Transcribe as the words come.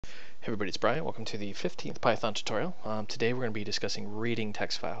Hey everybody, it's Brian. Welcome to the 15th Python tutorial. Today we're going to be discussing reading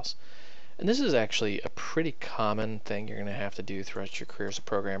text files. And this is actually a pretty common thing you're going to have to do throughout your career as a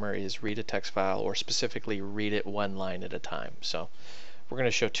programmer is read a text file, or specifically read it one line at a time. So we're going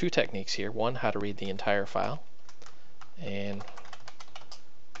to show two techniques here. One, how to read the entire file. And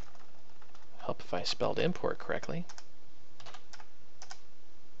help if I spelled import correctly.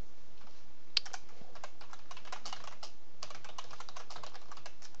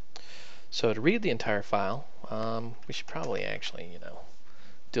 So to read the entire file, we should probably actually,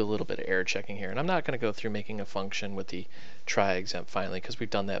 do a little bit of error checking here. And I'm not going to go through making a function with the try exempt finally, because we've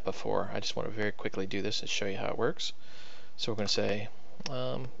done that before. I just want to very quickly do this and show you how it works. So we're going to say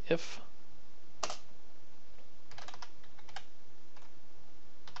if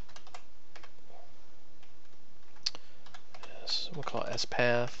we'll call it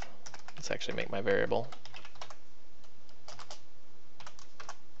sPath. Let's actually make my variable.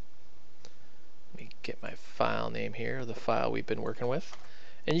 Let me get my file name here, the file we've been working with.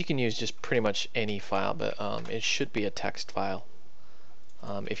 And you can use just pretty much any file, but it should be a text file.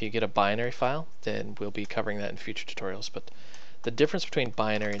 If you get a binary file, then we'll be covering that in future tutorials. But the difference between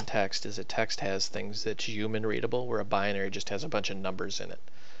binary and text is that text has things that's human readable, where a binary just has a bunch of numbers in it.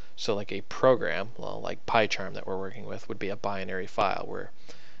 So like a program, well, like PyCharm that we're working with, would be a binary file, where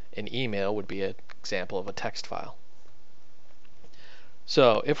an email would be an example of a text file.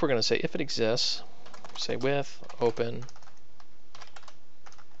 So if we're going to say if it exists, say with open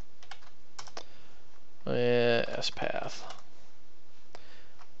sPath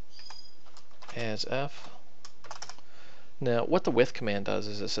as f. Now what the with command does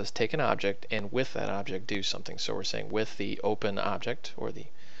is it says take an object and with that object do something. So we're saying with the open object, or the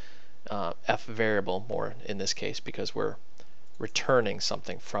f variable more in this case, because we're returning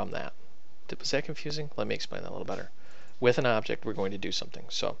something from that. Was that confusing? Let me explain that a little better. With an object we're going to do something.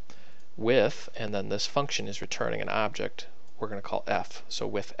 So with, and then this function is returning an object we're going to call f. So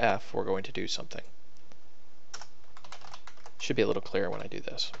with f we're going to do something. Should be a little clearer when I do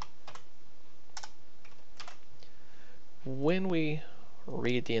this. When we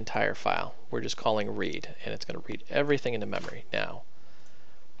read the entire file, we're just calling read, and it's going to read everything into memory. Now,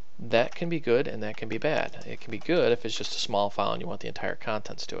 that can be good and that can be bad. It can be good if it's just a small file and you want the entire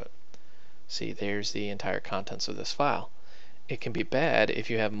contents to it. See, there's the entire contents of this file. It can be bad if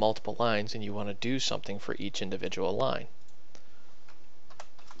you have multiple lines and you want to do something for each individual line.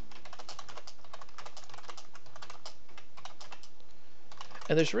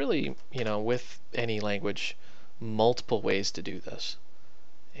 And there's really, with any language, multiple ways to do this.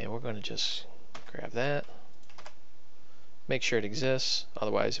 And we're going to just grab that, make sure it exists,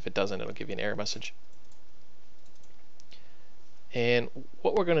 otherwise if it doesn't it'll give you an error message. And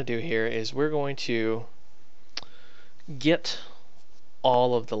what we're going to do here is we're going to get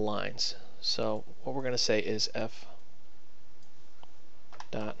all of the lines. So what we're going to say is f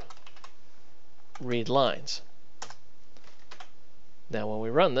dot read lines. Now when we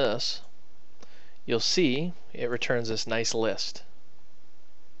run this, you'll see it returns this nice list.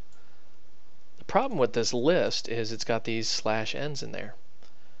 The problem with this list is it's got these /n's in there.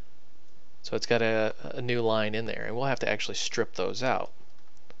 So it's got a new line in there, and we'll have to actually strip those out.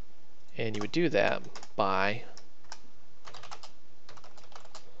 And you would do that by,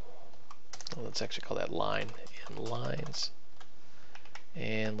 well, let's actually call that line in lines.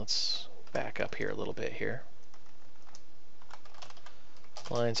 And let's back up here a little bit here.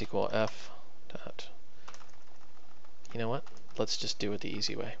 Lines equal f dot, you know what? Let's just do it the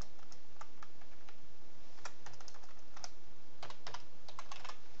easy way.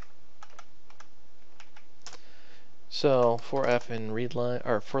 So for f in read line,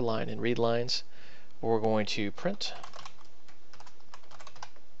 or for line in read lines, we're going to print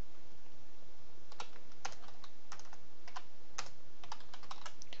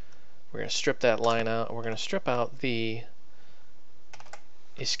we're going to strip that line out, and we're going to strip out the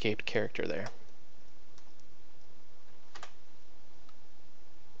escaped character there.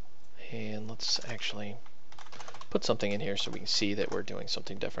 And let's actually put something in here so we can see that we're doing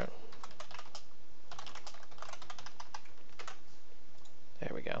something different.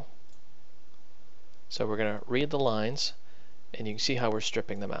 There we go. So we're going to read the lines, and you can see how we're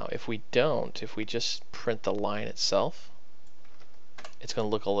stripping them out. If we don't, if we just print the line itself, it's going to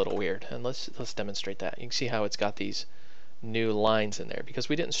look a little weird. And let's demonstrate that. You can see how it's got these new lines in there because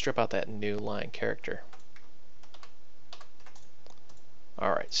we didn't strip out that new line character.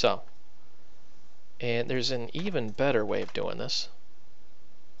 Alright, so, and there's an even better way of doing this.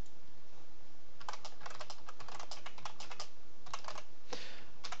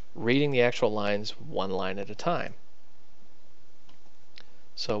 Reading the actual lines one line at a time.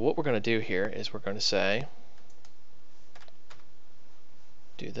 So what we're going to do here is we're going to say,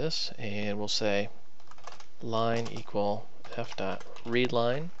 do this, and we'll say line equal f dot read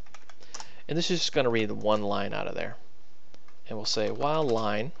line, and this is just going to read one line out of there. And we'll say while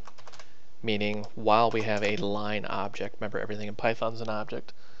line, meaning while we have a line object. Remember, everything in Python is an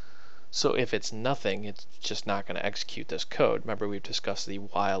object. So if it's nothing, it's just not going to execute this code. Remember, we've discussed the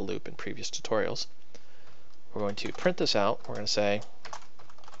while loop in previous tutorials. We're going to print this out. We're going to say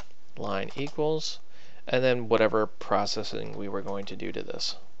line equals, and then whatever processing we were going to do to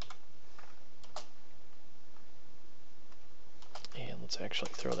this. And let's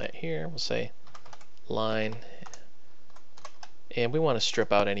actually throw that here. We'll say line, and we want to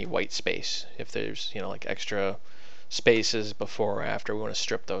strip out any white space. If there's, like extra spaces before or after, we want to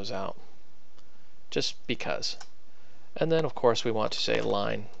strip those out, just because. And then of course we want to say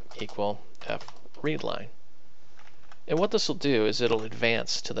line equal f read line. And what this will do is it'll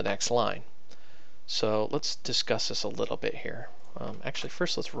advance to the next line. So let's discuss this a little bit here. Actually,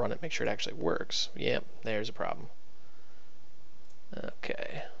 first let's run it, make sure it actually works. Yep, there's a problem.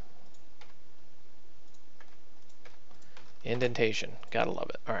 Okay. Indentation, gotta love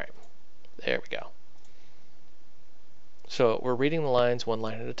it. Alright, there we go. So we're reading the lines one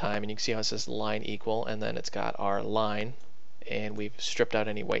line at a time, and you can see how it says line equal, and then it's got our line, and we've stripped out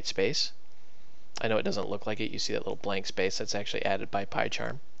any white space. I know it doesn't look like it. You see that little blank space that's actually added by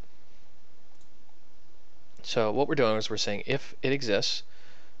PyCharm. So what we're doing is we're saying if it exists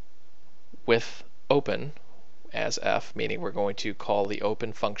with open as f, meaning we're going to call the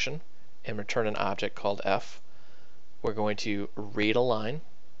open function and return an object called f. We're going to read a line.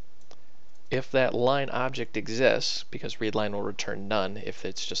 If that line object exists, because readLine will return none if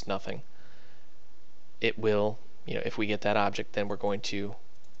it's just nothing, it will, if we get that object, then we're going to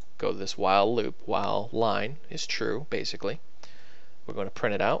go to this while loop, while line is true, basically. We're going to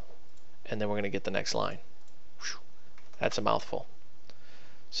print it out, and then we're going to get the next line. Whew. That's a mouthful.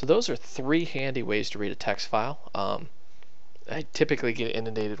 So those are 3 handy ways to read a text file. I typically get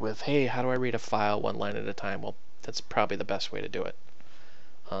inundated with, hey, how do I read a file one line at a time? Well, that's probably the best way to do it.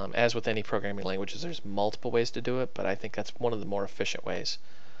 As with any programming languages, there's multiple ways to do it, but I think that's one of the more efficient ways.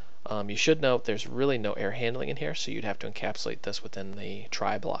 You should note there's really no error handling in here, so you'd have to encapsulate this within the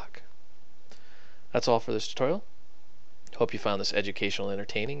try block. That's all for this tutorial. Hope you found this educational and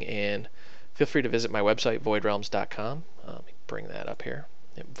entertaining, and feel free to visit my website, voidrealms.com. Let me bring that up here,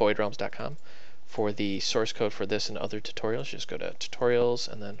 voidrealms.com. For the source code for this and other tutorials, just go to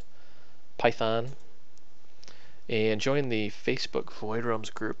tutorials and then Python. And join the Facebook Void Realms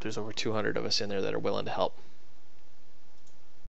group. There's over 200 of us in there that are willing to help.